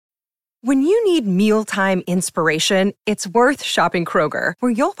When you need mealtime inspiration, it's worth shopping Kroger,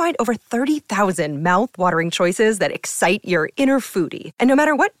 where you'll find over 30,000 mouth-watering choices that excite your inner foodie. And no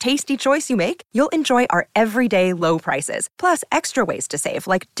matter what tasty choice you make, you'll enjoy our everyday low prices, plus extra ways to save,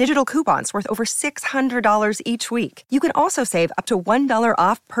 like digital coupons worth over $600 each week. You can also save up to $1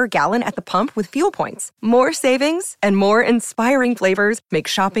 off per gallon at the pump with fuel points. More savings and more inspiring flavors make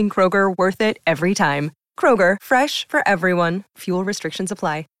shopping Kroger worth it every time. Kroger, fresh for everyone. Fuel restrictions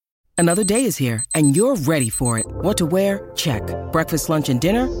apply. Another day is here, and you're ready for it. What to wear? Check. Breakfast, lunch, and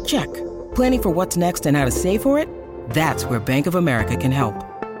dinner? Check. Planning for what's next and how to save for it? That's where Bank of America can help.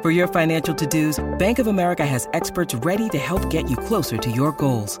 For your financial to-dos, Bank of America has experts ready to help get you closer to your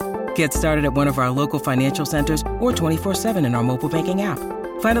goals. Get started at one of our local financial centers or 24/7 in our mobile banking app.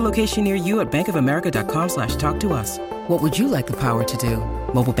 Find a location near you at bankofamerica.com/talktous. What would you like the power to do?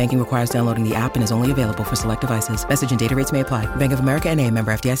 Mobile banking requires downloading the app and is only available for select devices. Message and data rates may apply. Bank of America N.A.,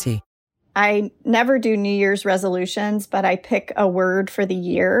 member FDIC. I never do New Year's resolutions, but I pick a word for the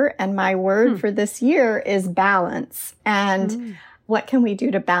year. And my word for this year is balance. And what can we do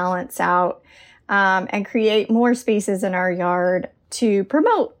to balance out and create more spaces in our yard to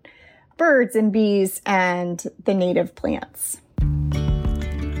promote birds and bees and the native plants?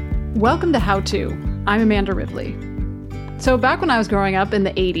 Welcome to How To. I'm Amanda Ripley. So back when I was growing up in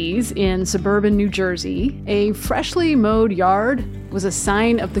the 80s in suburban New Jersey, a freshly mowed yard was a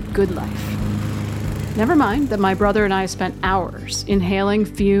sign of the good life. Never mind that my brother and I spent hours inhaling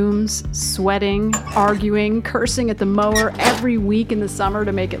fumes, sweating, arguing, cursing at the mower every week in the summer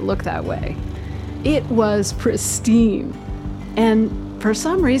to make it look that way. It was pristine. And for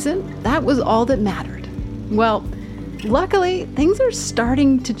some reason, that was all that mattered. Well, luckily, things are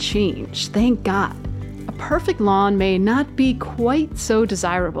starting to change, thank God. A perfect lawn may not be quite so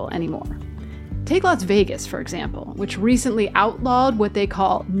desirable anymore. Take Las Vegas, for example, which recently outlawed what they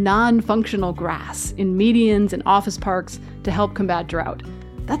call non-functional grass in medians and office parks to help combat drought.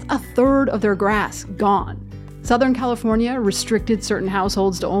 That's a third of their grass gone. Southern California restricted certain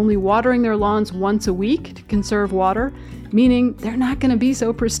households to only watering their lawns once a week to conserve water, meaning they're not going to be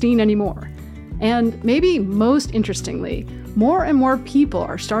so pristine anymore. And maybe most interestingly, more and more people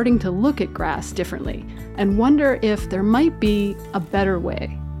are starting to look at grass differently and wonder if there might be a better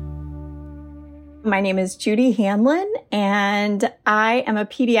way. My name is Judy Hanlon, and I am a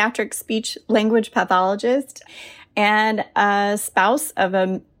pediatric speech language pathologist and a spouse of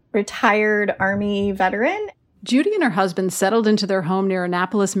a retired Army veteran. Judy and her husband settled into their home near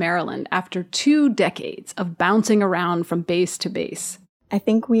Annapolis, Maryland, after 2 decades of bouncing around from base to base. I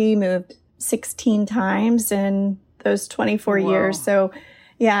think we moved 16 times in those 24 years. So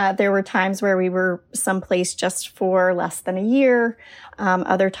yeah, there were times where we were someplace just for less than a year.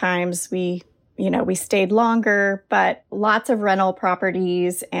 Other times we stayed longer, but lots of rental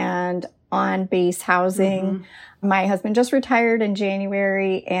properties and on-base housing. My husband just retired in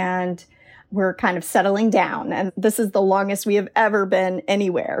January, and we're kind of settling down. And this is the longest we have ever been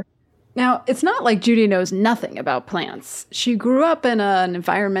anywhere. Now, it's not like Judy knows nothing about plants. She grew up in an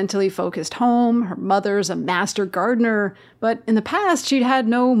environmentally focused home. Her mother's a master gardener. But in the past, she'd had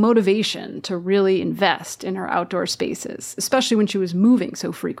no motivation to really invest in her outdoor spaces, especially when she was moving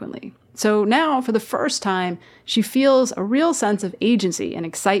so frequently. So now, for the first time, she feels a real sense of agency and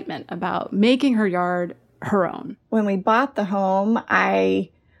excitement about making her yard her own. When we bought the home,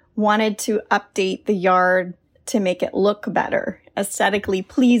 I wanted to update the yard to make it look better, aesthetically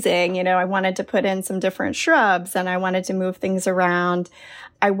pleasing. I wanted to put in some different shrubs and I wanted to move things around.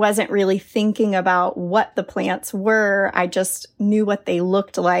 I wasn't really thinking about what the plants were. I just knew what they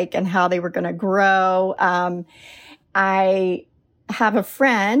looked like and how they were going to grow. I have a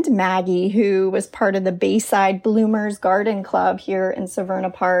friend, Maggie, who was part of the Bayside Bloomers Garden Club here in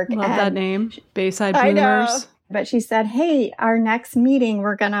Severna Park. Love that name, Bayside Bloomers. I know. But she said, hey, our next meeting,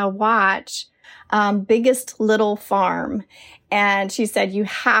 we're going to watch Biggest Little Farm. And she said, you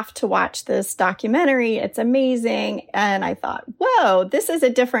have to watch this documentary. It's amazing. And I thought, whoa, this is a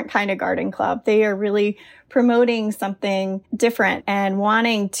different kind of garden club. They are really promoting something different and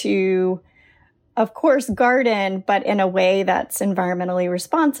wanting to, of course, garden, but in a way that's environmentally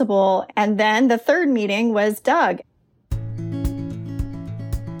responsible. And then the third meeting was Doug.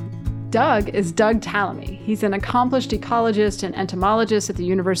 Doug is Doug Tallamy. He's an accomplished ecologist and entomologist at the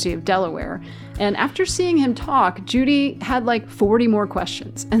University of Delaware. And after seeing him talk, Judy had like 40 more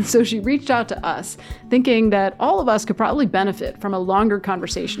questions. And so she reached out to us, thinking that all of us could probably benefit from a longer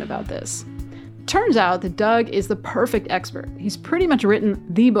conversation about this. Turns out that Doug is the perfect expert. He's pretty much written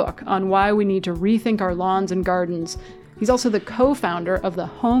the book on why we need to rethink our lawns and gardens. He's also the co-founder of the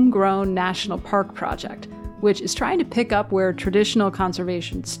Homegrown National Park Project, which is trying to pick up where traditional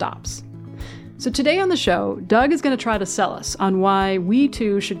conservation stops. So today on the show, Doug is going to try to sell us on why we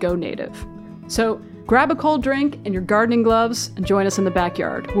too should go native. So grab a cold drink and your gardening gloves and join us in the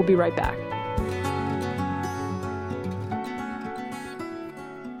backyard. We'll be right back.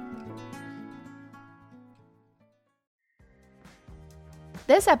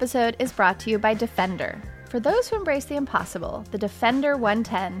 This episode is brought to you by Defender. For those who embrace the impossible, the Defender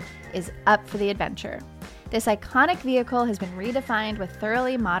 110 is up for the adventure. This iconic vehicle has been redefined with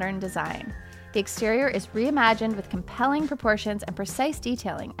thoroughly modern design. The exterior is reimagined with compelling proportions and precise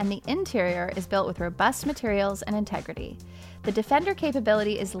detailing, and the interior is built with robust materials and integrity. The Defender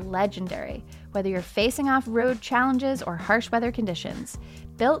capability is legendary, whether you're facing off road challenges or harsh weather conditions.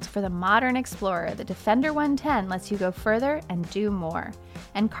 Built for the modern explorer, the Defender 110 lets you go further and do more.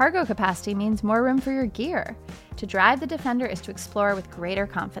 And cargo capacity means more room for your gear. To drive the Defender is to explore with greater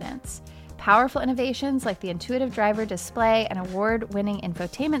confidence. Powerful innovations like the intuitive driver display and award-winning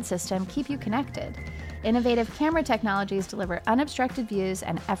infotainment system keep you connected. Innovative camera technologies deliver unobstructed views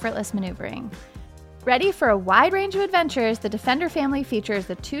and effortless maneuvering. Ready for a wide range of adventures, the Defender family features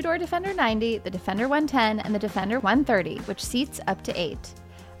the two-door Defender 90, the Defender 110, and the Defender 130, which seats up to 8.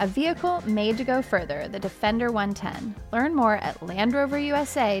 A vehicle made to go further, the Defender 110. Learn more at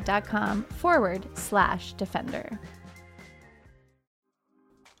LandRoverUSA.com/Defender.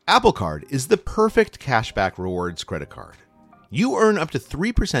 Apple Card is the perfect cashback rewards credit card. You earn up to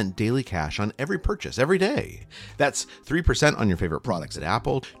 3% daily cash on every purchase every day. That's 3% on your favorite products at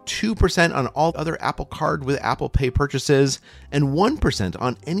Apple, 2% on all other Apple Card with Apple Pay purchases, and 1%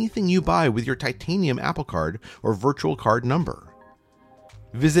 on anything you buy with your titanium Apple Card or virtual card number.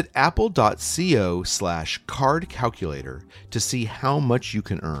 Visit apple.co/card calculator to see how much you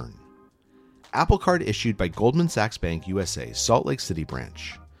can earn. Apple Card issued by Goldman Sachs Bank USA, Salt Lake City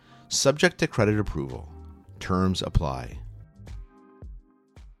branch. Subject to credit approval. Terms apply.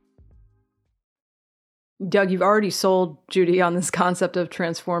 Doug, you've already sold Judy on this concept of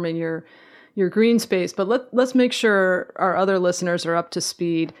transforming your green space, but let's make sure our other listeners are up to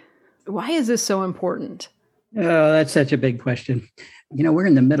speed. Why is this so important? Oh, that's such a big question. You know, we're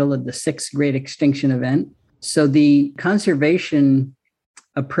in the middle of the 6th Great Extinction Event. So the conservation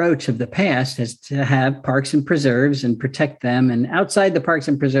approach of the past is to have parks and preserves and protect them. And outside the parks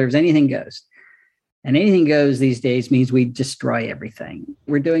and preserves, anything goes. And anything goes these days means we destroy everything.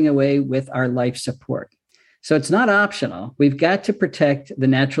 We're doing away with our life support. So it's not optional. We've got to protect the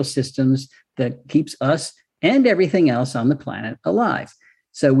natural systems that keeps us and everything else on the planet alive.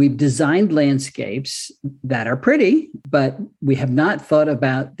 So we've designed landscapes that are pretty, but we have not thought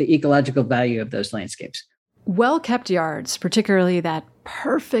about the ecological value of those landscapes. Well-kept yards, particularly that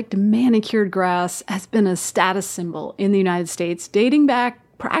perfect manicured grass, has been a status symbol in the United States dating back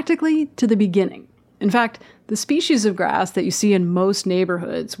practically to the beginning. In fact, the species of grass that you see in most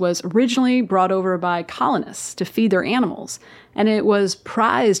neighborhoods was originally brought over by colonists to feed their animals, and it was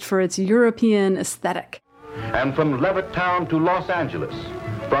prized for its European aesthetic. And from Levittown to Los Angeles,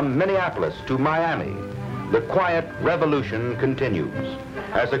 from Minneapolis to Miami, the quiet revolution continues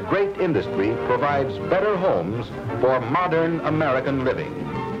as a great industry provides better homes for modern American living.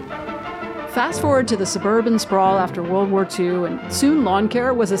 Fast forward to the suburban sprawl after World War II, and soon lawn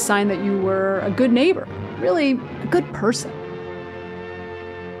care was a sign that you were a good neighbor, really a good person.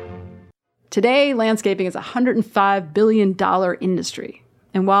 Today, landscaping is a $105 billion industry.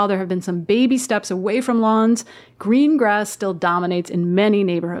 And while there have been some baby steps away from lawns, green grass still dominates in many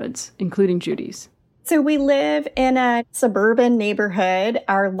neighborhoods, including Judy's. So we live in a suburban neighborhood.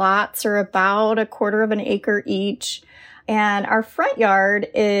 Our lots are about 1/4 acre each. And our front yard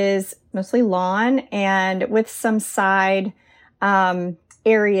is mostly lawn and with some side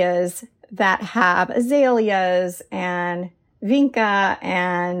areas that have azaleas and vinca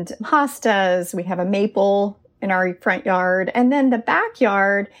and hostas. We have a maple in our front yard. And then the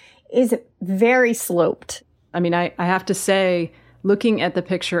backyard is very sloped. I mean, I have to say, looking at the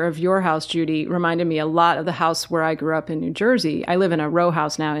picture of your house, Judy, reminded me a lot of the house where I grew up in New Jersey. I live in a row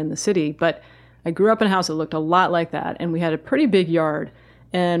house now in the city, but I grew up in a house that looked a lot like that, and we had a pretty big yard.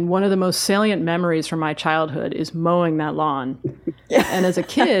 And one of the most salient memories from my childhood is mowing that lawn. Yeah. And as a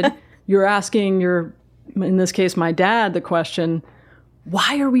kid, you're asking in this case, my dad, the question,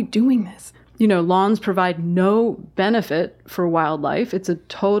 why are we doing this? You know, lawns provide no benefit for wildlife. It's a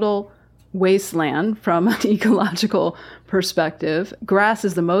total wasteland from an ecological perspective. Grass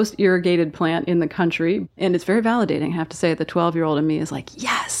is the most irrigated plant in the country, and it's very validating. I have to say, the 12-year-old in me is like,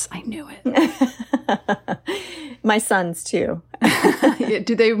 yes, I knew it. My sons, too.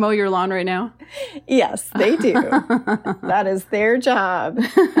 Do they mow your lawn right now? Yes, they do. That is their job.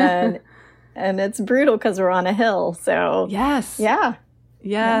 And it's brutal because we're on a hill. So yes. Yeah.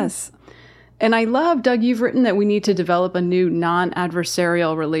 Yes. And I love, Doug, you've written that we need to develop a new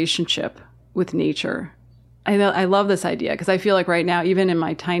non-adversarial relationship with nature. I love this idea because I feel like right now, even in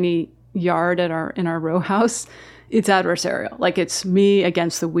my tiny yard in our row house, it's adversarial. Like it's me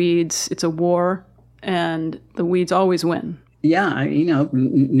against the weeds. It's a war, and the weeds always win. Yeah,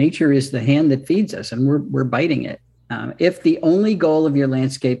 nature is the hand that feeds us, and we're biting it. If the only goal of your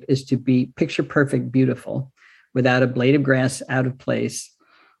landscape is to be picture perfect, beautiful, without a blade of grass out of place,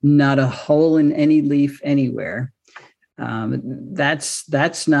 not a hole in any leaf anywhere,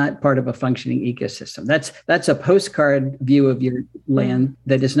 that's not part of a functioning ecosystem. That's a postcard view of your land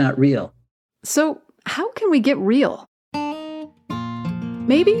that is not real. So how can we get real?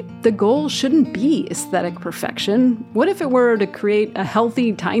 Maybe the goal shouldn't be aesthetic perfection. What if it were to create a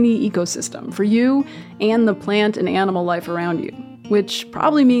healthy, tiny ecosystem for you and the plant and animal life around you? Which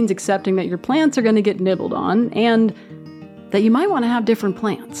probably means accepting that your plants are going to get nibbled on and that you might want to have different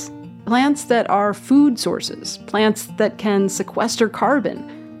plants. Plants that are food sources, plants that can sequester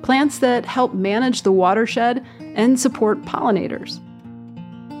carbon, plants that help manage the watershed and support pollinators.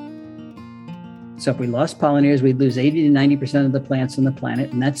 So if we lost pollinators, we'd lose 80 to 90% of the plants on the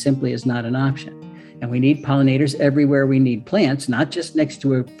planet, and that simply is not an option. And we need pollinators everywhere we need plants, not just next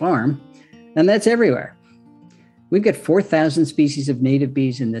to a farm, and that's everywhere. We've got 4,000 species of native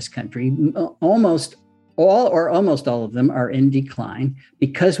bees in this country. Almost all of them are in decline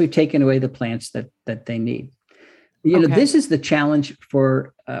because we've taken away the plants that they need. This is the challenge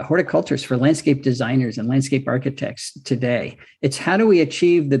for horticulturists, for landscape designers and landscape architects today. It's how do we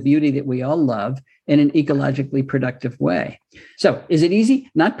achieve the beauty that we all love in an ecologically productive way? So is it easy?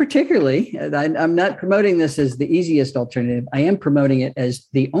 Not particularly. I'm not promoting this as the easiest alternative. I am promoting it as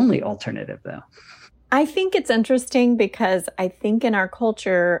the only alternative, though. I think it's interesting because I think in our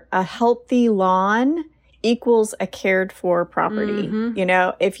culture, a healthy lawn equals a cared for property.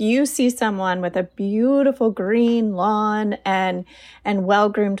 Mm-hmm. If you see someone with a beautiful green lawn and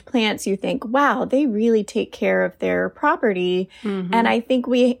well-groomed plants, you think, wow, they really take care of their property. Mm-hmm. And I think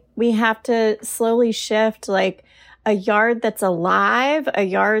we have to slowly shift, like a yard that's alive, a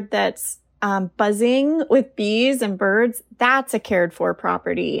yard that's buzzing with bees and birds, that's a cared for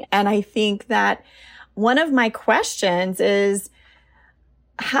property. And I think that one of my questions is,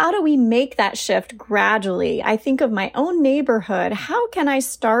 how do we make that shift gradually? I think of my own neighborhood. How can I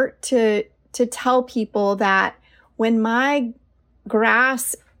start to tell people that when my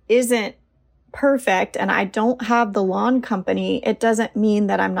grass isn't perfect and I don't have the lawn company, it doesn't mean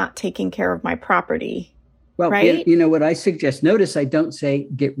that I'm not taking care of my property. Well, right? What I suggest, notice I don't say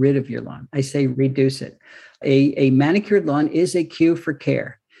get rid of your lawn. I say reduce it. A manicured lawn is a cue for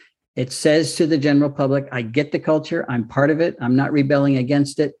care. It says to the general public, I get the culture. I'm part of it. I'm not rebelling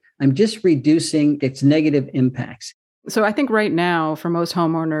against it. I'm just reducing its negative impacts. So I think right now, for most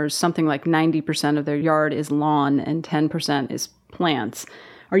homeowners, something like 90% of their yard is lawn and 10% is plants.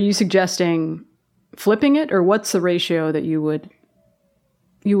 Are you suggesting flipping it, or what's the ratio that you would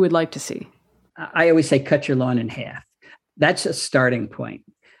like to see? I always say cut your lawn in half. That's a starting point.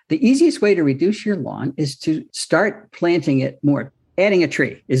 The easiest way to reduce your lawn is to start planting it more. Adding a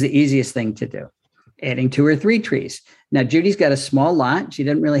tree is the easiest thing to do. Adding 2 or 3 trees. Now, Judy's got a small lot. She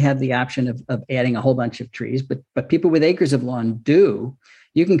doesn't really have the option of adding a whole bunch of trees, but people with acres of lawn do.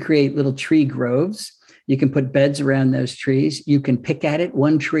 You can create little tree groves. You can put beds around those trees. You can pick at it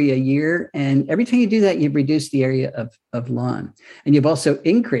 1 tree a year. And every time you do that, you've reduced the area of lawn. And you've also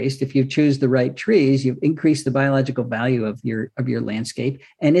increased, if you choose the right trees, you've increased the biological value of your landscape.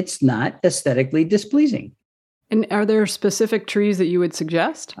 And it's not aesthetically displeasing. And are there specific trees that you would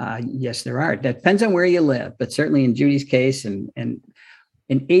suggest? Yes, there are. That depends on where you live, but certainly in Judy's case, and in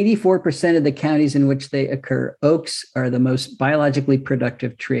 84% of the counties in which they occur, oaks are the most biologically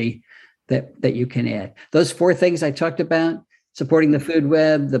productive tree that you can add. Those 4 things I talked about, supporting the food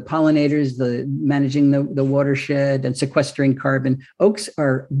web, the pollinators, the managing the watershed, and sequestering carbon, oaks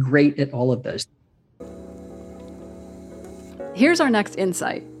are great at all of those. Here's our next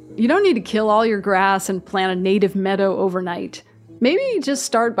insight. You don't need to kill all your grass and plant a native meadow overnight. Maybe just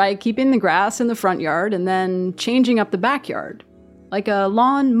start by keeping the grass in the front yard and then changing up the backyard, like a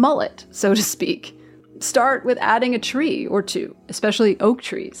lawn mullet, so to speak. Start with adding a tree or 2, especially oak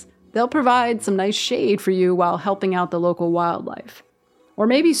trees. They'll provide some nice shade for you while helping out the local wildlife. Or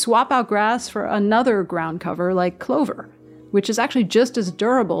maybe swap out grass for another ground cover like clover, which is actually just as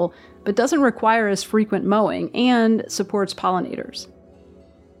durable but doesn't require as frequent mowing and supports pollinators.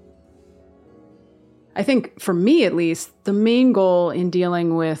 I think, for me at least, the main goal in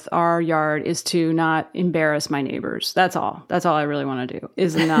dealing with our yard is to not embarrass my neighbors. That's all. That's all I really want to do,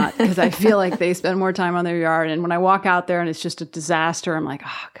 is not, because I feel like they spend more time on their yard. And when I walk out there and it's just a disaster, I'm like,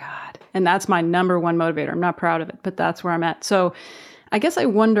 oh, God. And that's my number one motivator. I'm not proud of it, but that's where I'm at. So I guess I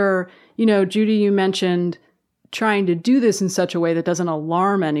wonder, Judy, you mentioned trying to do this in such a way that doesn't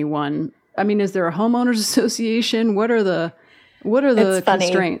alarm anyone. I mean, is there a homeowners association? What are the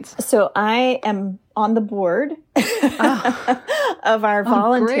constraints? So I am on the board of our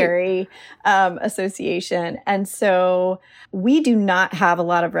voluntary association. And so we do not have a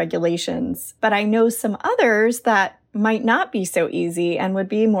lot of regulations, but I know some others that might not be so easy and would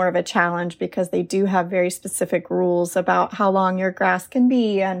be more of a challenge because they do have very specific rules about how long your grass can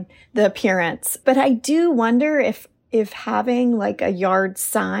be and the appearance. But I do wonder if having like a yard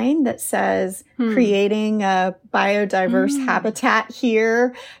sign that says creating a biodiverse habitat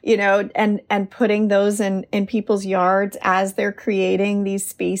here, and putting those in people's yards as they're creating these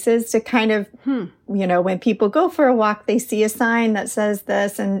spaces to kind of, when people go for a walk, they see a sign that says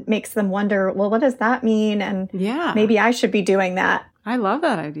this and makes them wonder, well, what does that mean? And maybe I should be doing that. I love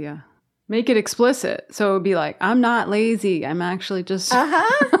that idea. Make it explicit. So it would be like, I'm not lazy. I'm actually just,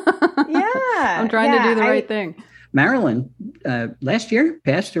 I'm trying to do the right thing. Maryland, last year,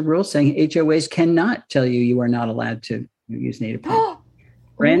 passed a rule saying HOAs cannot tell you are not allowed to use native plants.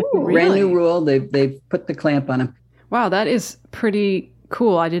 Brand new rule. They've put the clamp on them. Wow, that is pretty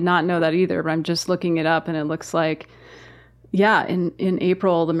cool. I did not know that either, but I'm just looking it up, and it looks like, in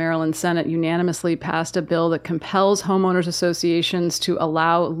April, the Maryland Senate unanimously passed a bill that compels homeowners associations to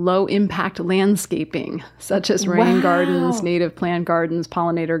allow low-impact landscaping, such as rain gardens, native plant gardens,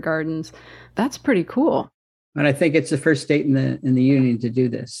 pollinator gardens. That's pretty cool. And I think it's the first state in the union to do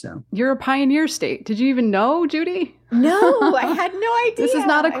this. So you're a pioneer state. Did you even know, Judy? No, I had no idea. This is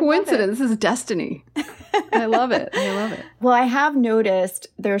not a coincidence. This is destiny. I love it. Well, I have noticed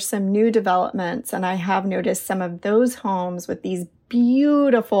there's some new developments, and I have noticed some of those homes with these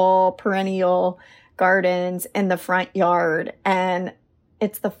beautiful perennial gardens in the front yard. And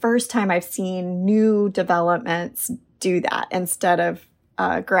it's the first time I've seen new developments do that instead of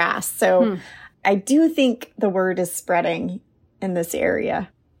grass. So I do think the word is spreading in this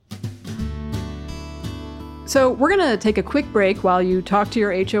area. So we're going to take a quick break while you talk to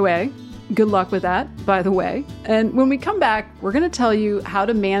your HOA. Good luck with that, by the way. And when we come back, we're going to tell you how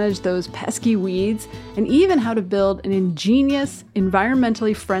to manage those pesky weeds and even how to build an ingenious,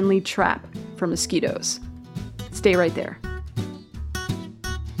 environmentally friendly trap for mosquitoes. Stay right there.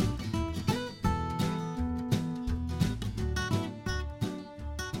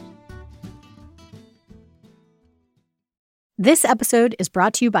 This episode is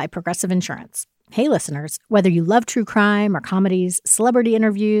brought to you by Progressive Insurance. Hey, listeners, whether you love true crime or comedies, celebrity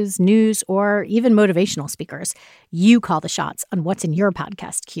interviews, news, or even motivational speakers, you call the shots on what's in your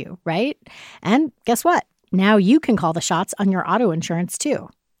podcast queue, right? And guess what? Now you can call the shots on your auto insurance, too.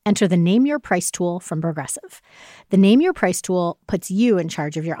 Enter the Name Your Price tool from Progressive. The Name Your Price tool puts you in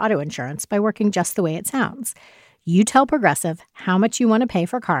charge of your auto insurance by working just the way it sounds. You tell Progressive how much you want to pay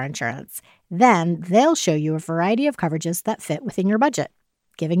for car insurance. Then they'll show you a variety of coverages that fit within your budget,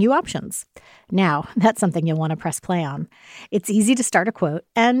 giving you options. Now, that's something you'll want to press play on. It's easy to start a quote,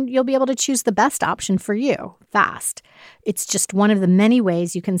 and you'll be able to choose the best option for you fast. It's just one of the many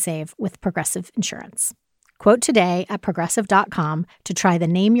ways you can save with Progressive Insurance. Quote today at Progressive.com to try the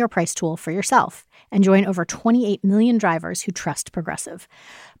Name Your Price tool for yourself and join over 28 million drivers who trust Progressive.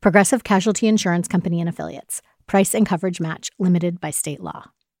 Progressive Casualty Insurance Company and Affiliates. Price and coverage match limited by state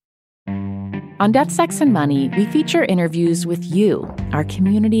law. On Death, Sex, and Money, we feature interviews with you, our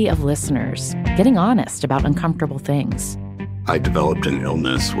community of listeners, getting honest about uncomfortable things. I developed an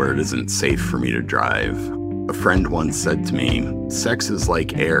illness where it isn't safe for me to drive. A friend once said to me, sex is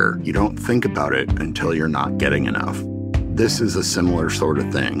like air. You don't think about it until you're not getting enough. This is a similar sort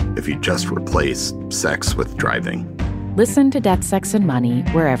of thing if you just replace sex with driving. Listen to Death, Sex, and Money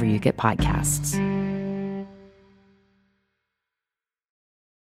wherever you get podcasts.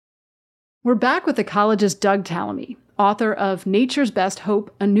 We're back with ecologist Doug Tallamy, author of Nature's Best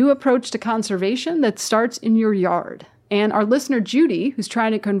Hope, a new approach to conservation that starts in your yard. And our listener Judy, who's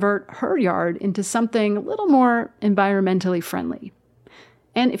trying to convert her yard into something a little more environmentally friendly.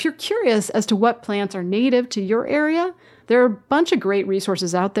 And if you're curious as to what plants are native to your area, there are a bunch of great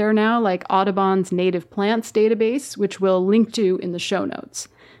resources out there now, like Audubon's Native Plants database, which we'll link to in the show notes.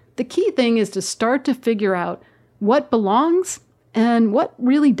 The key thing is to start to figure out what belongs and what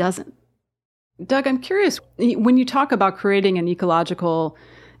really doesn't. Doug, I'm curious, when you talk about creating an ecological,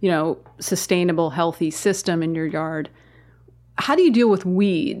 sustainable, healthy system in your yard, how do you deal with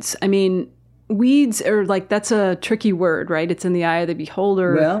weeds? I mean, weeds are that's a tricky word, right? It's in the eye of the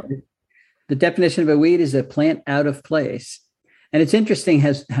beholder. Well, the definition of a weed is a plant out of place. And it's interesting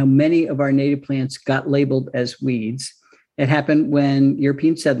how many of our native plants got labeled as weeds. It happened when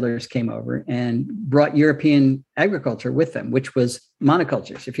European settlers came over and brought European agriculture with them, which was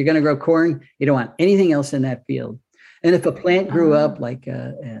monocultures. If you're going to grow corn, you don't want anything else in that field. And if a plant grew up like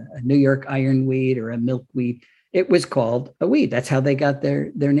a New York ironweed or a milkweed, it was called a weed. That's how they got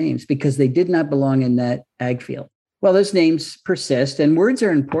their names, because they did not belong in that ag field. Well, those names persist, and words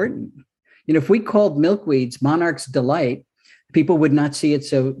are important. If we called milkweeds Monarch's Delight, people would not see it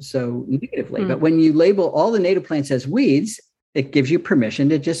so negatively. But when you label all the native plants as weeds, it gives you permission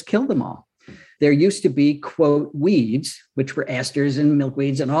to just kill them all. There used to be, quote, weeds, which were asters and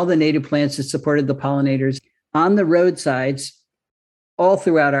milkweeds and all the native plants that supported the pollinators on the roadsides all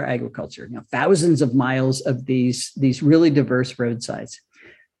throughout our agriculture. Thousands of miles of these really diverse roadsides.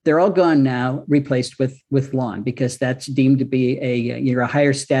 They're all gone now, replaced with lawn, because that's deemed to be you're a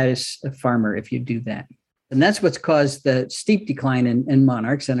higher status farmer if you do that. And that's what's caused the steep decline in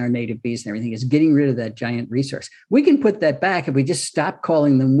monarchs and our native bees and everything, is getting rid of that giant resource. We can put that back if we just stop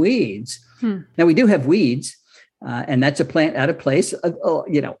calling them weeds. Now, we do have weeds, and that's a plant out of place.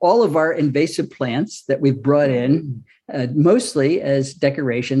 All of our invasive plants that we've brought in, mostly as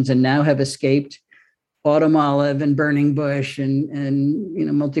decorations, and now have escaped autumn olive and burning bush and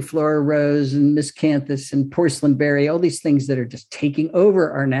multiflora rose and miscanthus and porcelain berry, all these things that are just taking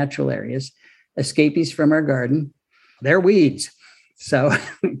over our natural areas. Escapees from our garden, they're weeds. So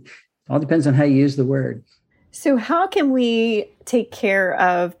it all depends on how you use the word. So how can we take care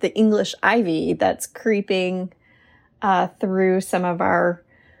of the English ivy that's creeping through some of our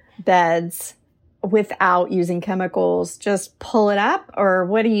beds without using chemicals? Just pull it up, or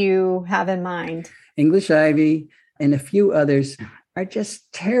what do you have in mind? English ivy and a few others are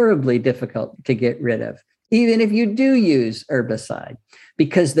just terribly difficult to get rid of, even if you do use herbicide,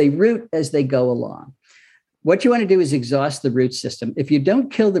 because they root as they go along. What you want to do is exhaust the root system. If you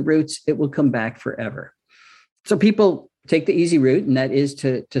don't kill the roots, it will come back forever. So people take the easy route, and that is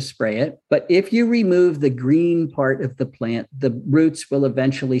to spray it. But if you remove the green part of the plant, the roots will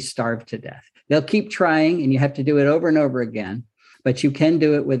eventually starve to death. They'll keep trying, and you have to do it over and over again, but you can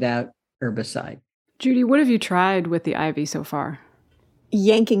do it without herbicide. Judy, what have you tried with the ivy so far?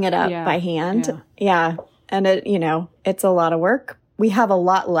 Yanking it up by hand. Yeah. And it's a lot of work. We have a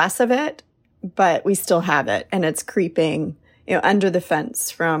lot less of it, but we still have it, and it's creeping, under the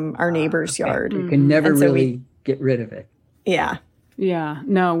fence from our neighbor's yard. You can never really get rid of it. Yeah. Yeah.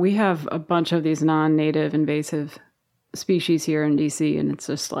 No, we have a bunch of these non-native invasive species here in DC, and it's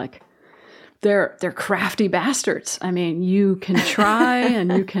just like, they're crafty bastards. I mean, you can try and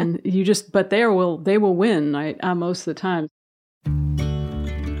but they will win, right? Most of the time.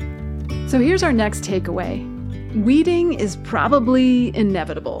 So here's our next takeaway. Weeding is probably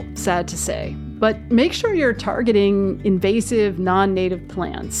inevitable, sad to say, but make sure you're targeting invasive non-native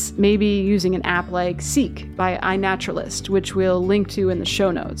plants, maybe using an app like Seek by iNaturalist, which we'll link to in the show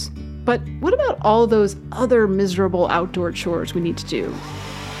notes. But what about all those other miserable outdoor chores we need to do?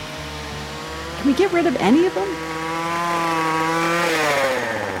 Can we get rid of any of them?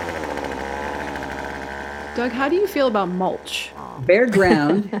 Doug, how do you feel about mulch? Bare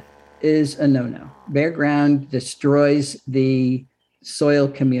ground is a no-no. Bare ground destroys the soil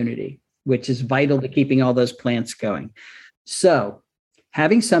community, which is vital to keeping all those plants going. So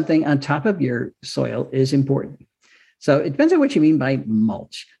having something on top of your soil is important. So it depends on what you mean by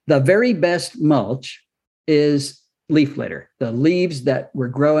mulch. The very best mulch is leaf litter, the leaves that were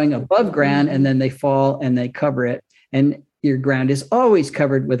growing above ground, and then they fall and they cover it. And your ground is always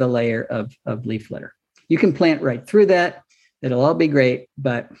covered with a layer of leaf litter. You can plant right through that. It'll all be great,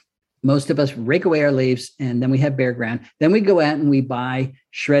 but most of us rake away our leaves, and then we have bare ground. Then we go out and we buy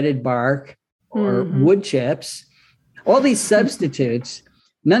shredded bark or wood chips, all these substitutes,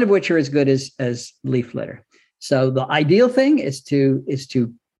 none of which are as good as leaf litter. So the ideal thing is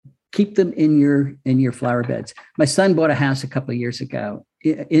to keep them in your flower beds. My son bought a house a couple of years ago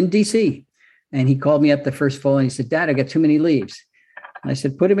in DC, and he called me up the first fall and he said, "Dad, I got too many leaves." I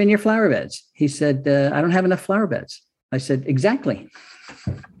said, "Put them in your flower beds." He said, "I don't have enough flower beds." I said, "Exactly."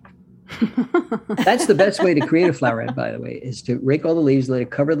 That's the best way to create a flower bed, by the way, is to rake all the leaves, let it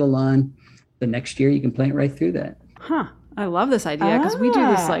cover the lawn. The next year you can plant right through that. Huh. I love this idea, because we do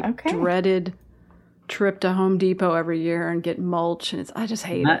this dreaded trip to Home Depot every year and get mulch, and I just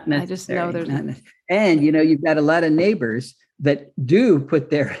hate it. I just know there's and you've got a lot of neighbors that do put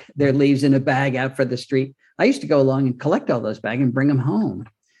their leaves in a bag out for the street. I used to go along and collect all those bags and bring them home.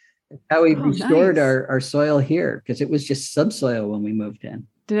 That's how we restored our soil here, because it was just subsoil when we moved in.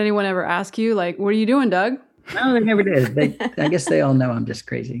 Did anyone ever ask you, like, what are you doing, Doug? No, they never did. I guess they all know I'm just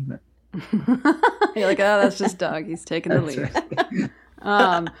crazy. But. You're like, oh, that's just Doug. He's taking the leaves.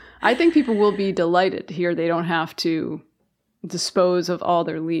 Right. I think people will be delighted to hear they don't have to dispose of all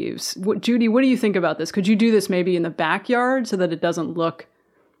their leaves. Judy, what do you think about this? Could you do this maybe in the backyard so that it doesn't look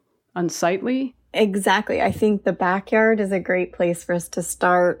unsightly? Exactly. I think the backyard is a great place for us to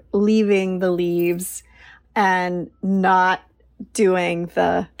start leaving the leaves and not doing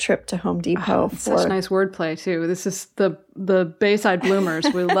the trip to Home Depot. Such nice wordplay too. This is the Bayside Bloomers.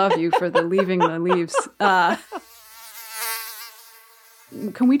 We love you for the leaving the leaves.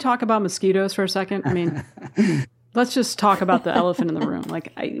 Can we talk about mosquitoes for a second? I mean, let's just talk about the elephant in the room.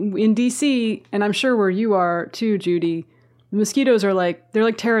 Like in DC, and I'm sure where you are too, Judy, the mosquitoes are they're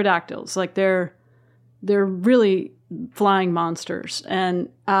like pterodactyls. Like they're really flying monsters, and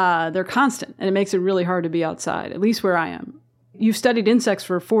they're constant, and it makes it really hard to be outside, at least where I am. You've studied insects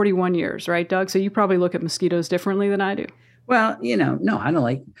for 41 years, right, Doug? So you probably look at mosquitoes differently than I do. Well, no, I don't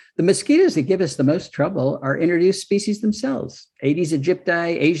like the mosquitoes that give us the most trouble are introduced species themselves. Aedes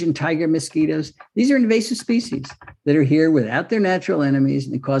aegypti, Asian tiger mosquitoes. These are invasive species that are here without their natural enemies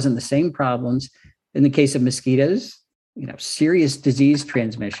and causing the same problems. In the case of mosquitoes, serious disease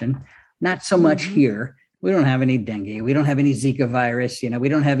transmission, not so much here. We don't have any dengue. We don't have any Zika virus. We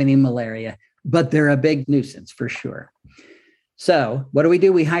don't have any malaria, but they're a big nuisance for sure. So what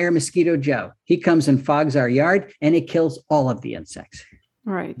do? We hire Mosquito Joe. He comes and fogs our yard, and it kills all of the insects.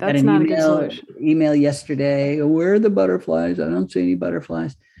 Right. That's not a good solution. Email yesterday, where are the butterflies? I don't see any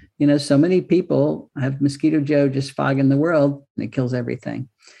butterflies. So many people have Mosquito Joe just fogging the world, and it kills everything.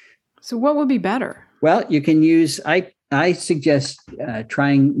 So what would be better? Well, you can use, I suggest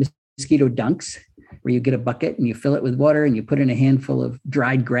trying mosquito dunks, where you get a bucket and you fill it with water and you put in a handful of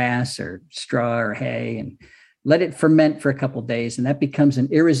dried grass or straw or hay and let it ferment for a couple of days. And that becomes an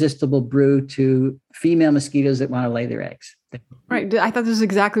irresistible brew to female mosquitoes that want to lay their eggs. Right. I thought this is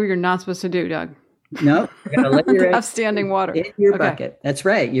exactly what you're not supposed to do, Doug. No, you're going to lay your eggs have standing water in your bucket. That's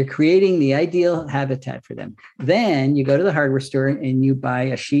right. You're creating the ideal habitat for them. Then you go to the hardware store and you buy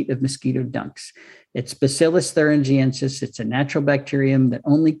a sheet of mosquito dunks. It's Bacillus thuringiensis. It's a natural bacterium that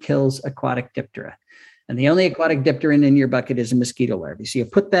only kills aquatic diptera. And the only aquatic diptera in your bucket is a mosquito larvae. So you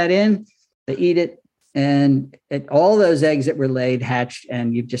put that in, they eat it, and all those eggs that were laid hatched,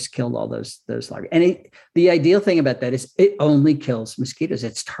 and you've just killed all those larvae. And the ideal thing about that is it only kills mosquitoes.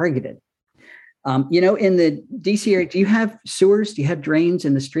 It's targeted. In the DC area, do you have sewers? Do you have drains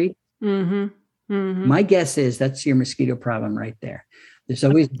in the street? Mm-hmm. Mm-hmm. My guess is that's your mosquito problem right there. There's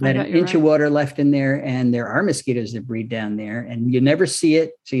always about an inch of water left in there, and there are mosquitoes that breed down there, and you never see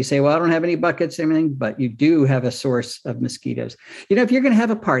it. So you say, well, I don't have any buckets or anything, but you do have a source of mosquitoes. If you're going to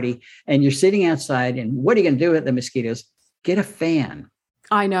have a party and you're sitting outside, and what are you going to do with the mosquitoes? Get a fan.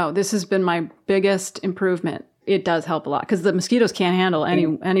 I know. This has been my biggest improvement. It does help a lot because the mosquitoes can't handle any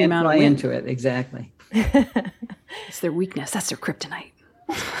amount of wind. Into it. Exactly. It's their weakness. That's their kryptonite.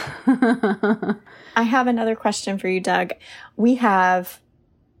 I have another question for you, Doug. We have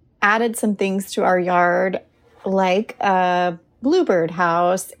added some things to our yard, like a bluebird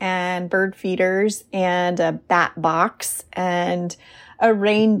house and bird feeders and a bat box and a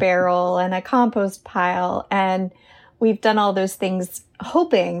rain barrel and a compost pile. And we've done all those things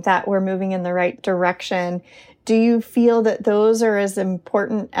hoping that we're moving in the right direction. Do you feel that those are as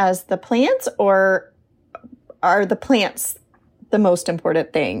important as the plants, or are the plants the most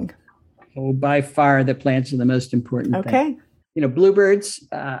important thing? Oh, by far, the plants are the most important thing. Okay. Bluebirds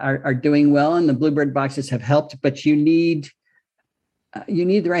are doing well, and the bluebird boxes have helped, but you need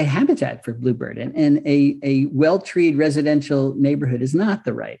the right habitat for bluebird, and a well-treed residential neighborhood is not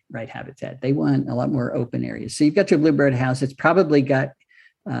the right habitat. They want a lot more open areas. So you've got your bluebird house. It's probably got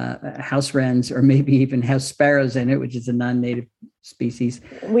house wrens or maybe even house sparrows in it, which is a non-native species.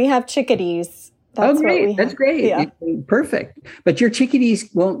 We have chickadees. That's great. That's great. Yeah. Perfect. But your chickadees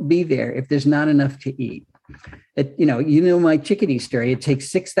won't be there if there's not enough to eat. My chickadee story. It takes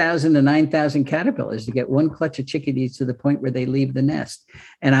 6,000 to 9,000 caterpillars to get one clutch of chickadees to the point where they leave the nest.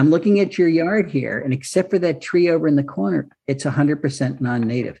 And I'm looking at your yard here, and except for that tree over in the corner, it's 100%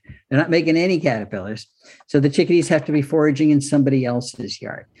 non-native. They're not making any caterpillars. So the chickadees have to be foraging in somebody else's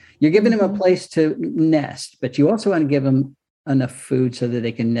yard. You're giving them a place to nest, but you also want to give them enough food so that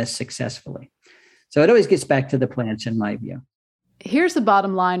they can nest successfully. So it always gets back to the plants, in my view. Here's the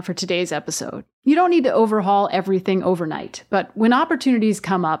bottom line for today's episode. You don't need to overhaul everything overnight, but when opportunities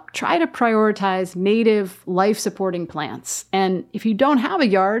come up, try to prioritize native, life-supporting plants. And if you don't have a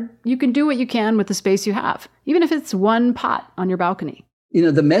yard, you can do what you can with the space you have, even if it's one pot on your balcony.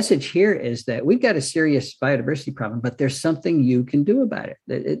 The message here is that we've got a serious biodiversity problem, but there's something you can do about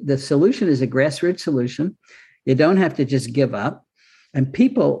it. The solution is a grassroots solution. You don't have to just give up. And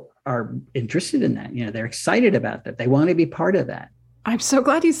people are interested in that. They're excited about that. They want to be part of that. I'm so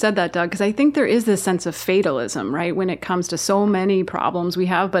glad you said that, Doug, because I think there is this sense of fatalism, right, when it comes to so many problems we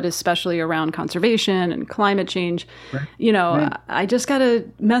have, but especially around conservation and climate change. Right. Right. I just got a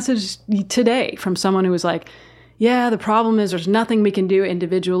message today from someone who was like, yeah, the problem is there's nothing we can do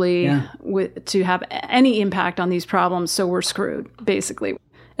individually to have any impact on these problems, so we're screwed, basically.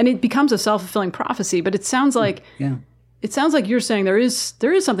 And it becomes a self-fulfilling prophecy, but it sounds like It sounds like you're saying there is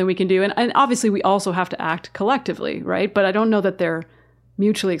something we can do. And obviously we also have to act collectively, right? But I don't know that they're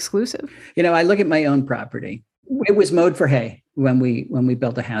mutually exclusive. I look at my own property. It was mowed for hay when we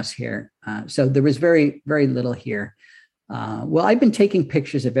built a house here. So there was very, very little here. Well, I've been taking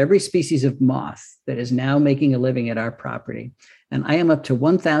pictures of every species of moth that is now making a living at our property. And I am up to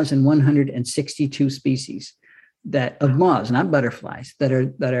 1,162 species of moths, not butterflies, that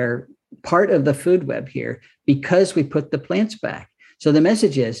are part of the food web here because we put the plants back. So the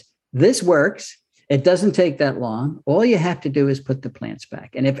message is, this works. It doesn't take that long. All you have to do is put the plants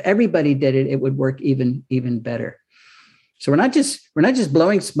back. And if everybody did it, it would work even better. So we're not just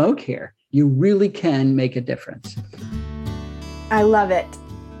blowing smoke here. You really can make a difference. I love it.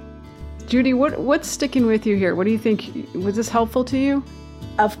 Judy, what's sticking with you here? What do you think? Was this helpful to you?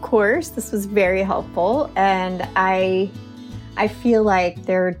 Of course, this was very helpful. And I feel like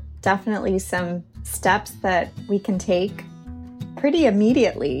there are definitely some steps that we can take pretty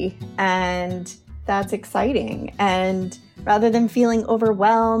immediately. And that's exciting. And rather than feeling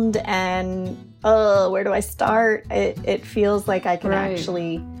overwhelmed and, where do I start? It feels like I can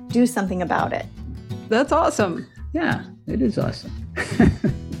actually do something about it. That's awesome. Yeah, it is awesome.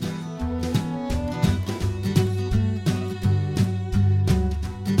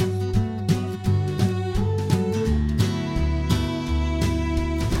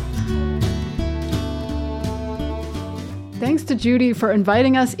 Thanks to Judy for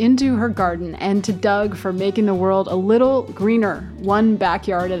inviting us into her garden, and to Doug for making the world a little greener, one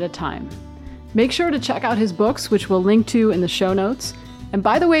backyard at a time. Make sure to check out his books, which we'll link to in the show notes. And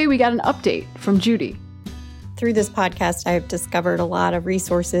by the way, we got an update from Judy. Through this podcast, I've discovered a lot of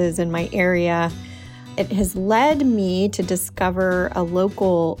resources in my area. It has led me to discover a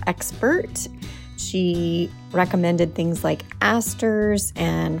local expert. She recommended things like asters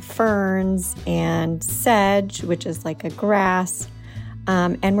and ferns and sedge, which is like a grass.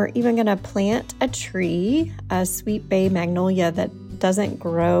 And we're even going to plant a tree, a sweet bay magnolia that doesn't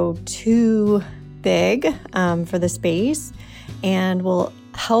grow too big for the space, and will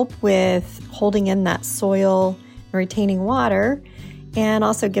help with holding in that soil and retaining water, and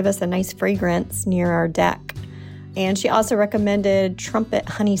also give us a nice fragrance near our deck. And she also recommended trumpet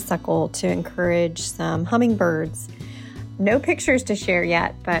honeysuckle to encourage some hummingbirds. No pictures to share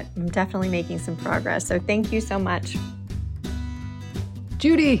yet, but I'm definitely making some progress. So thank you so much.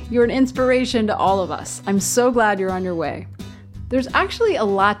 Judy, you're an inspiration to all of us. I'm so glad you're on your way. There's actually a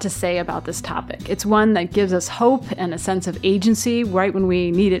lot to say about this topic. It's one that gives us hope and a sense of agency right when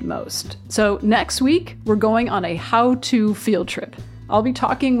we need it most. So next week, we're going on a how-to field trip. I'll be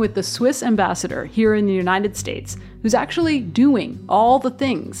talking with the Swiss ambassador here in the United States, who's actually doing all the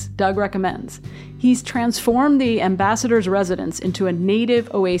things Doug recommends. He's transformed the ambassador's residence into a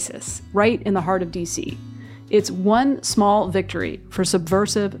native oasis right in the heart of DC. It's one small victory for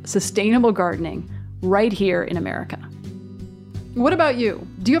subversive, sustainable gardening right here in America. What about you?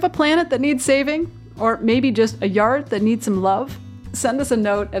 Do you have a planet that needs saving? Or maybe just a yard that needs some love? Send us a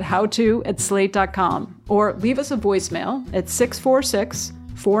note at howto@slate.com or leave us a voicemail at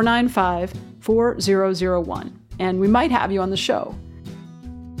 646-495-4001, and we might have you on the show.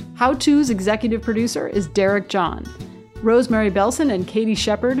 How To's executive producer is Derek John. Rosemary Belson and Katie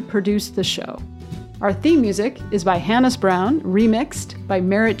Shepard produced the show. Our theme music is by Hannes Brown, remixed by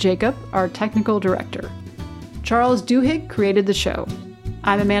Merritt Jacob, our technical director. Charles Duhigg created the show.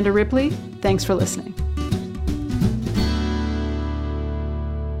 I'm Amanda Ripley. Thanks for listening.